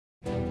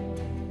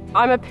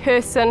I'm a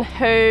person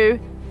who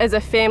is a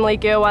family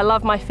girl. I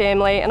love my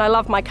family and I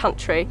love my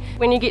country.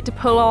 When you get to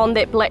pull on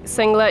that black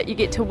singlet, you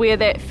get to wear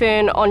that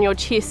fern on your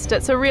chest,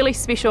 it's a really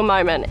special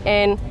moment,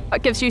 and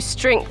it gives you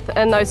strength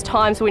in those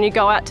times when you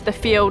go out to the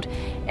field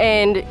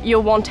and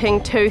you're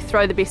wanting to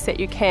throw the best that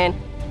you can.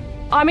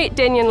 I met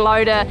Danyon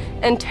Loader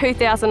in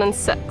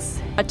 2006.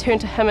 I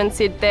turned to him and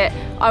said that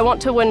I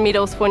want to win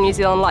medals for New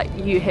Zealand like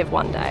you have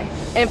one day.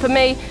 And for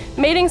me,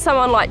 meeting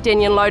someone like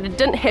Danyon Loader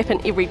didn't happen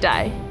every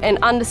day, and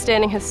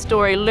understanding his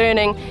story,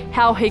 learning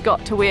how he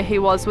got to where he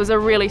was a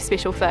really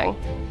special thing.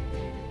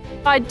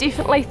 I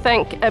definitely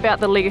think about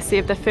the legacy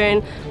of the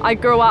Fern. I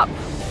grew up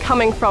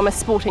coming from a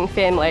sporting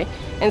family,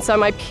 and so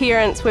my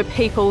parents were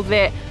people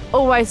that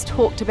always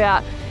talked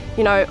about,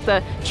 you know,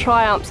 the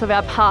triumphs of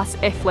our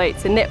past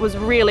athletes, and that was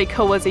really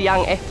cool as a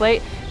young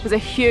athlete. It was a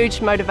huge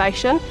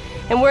motivation.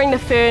 And wearing the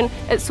Fern,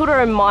 it sort of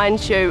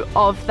reminds you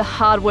of the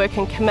hard work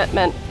and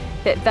commitment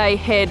that they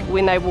had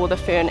when they wore the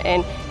Fern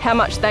and how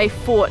much they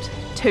fought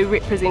to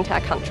represent our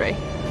country.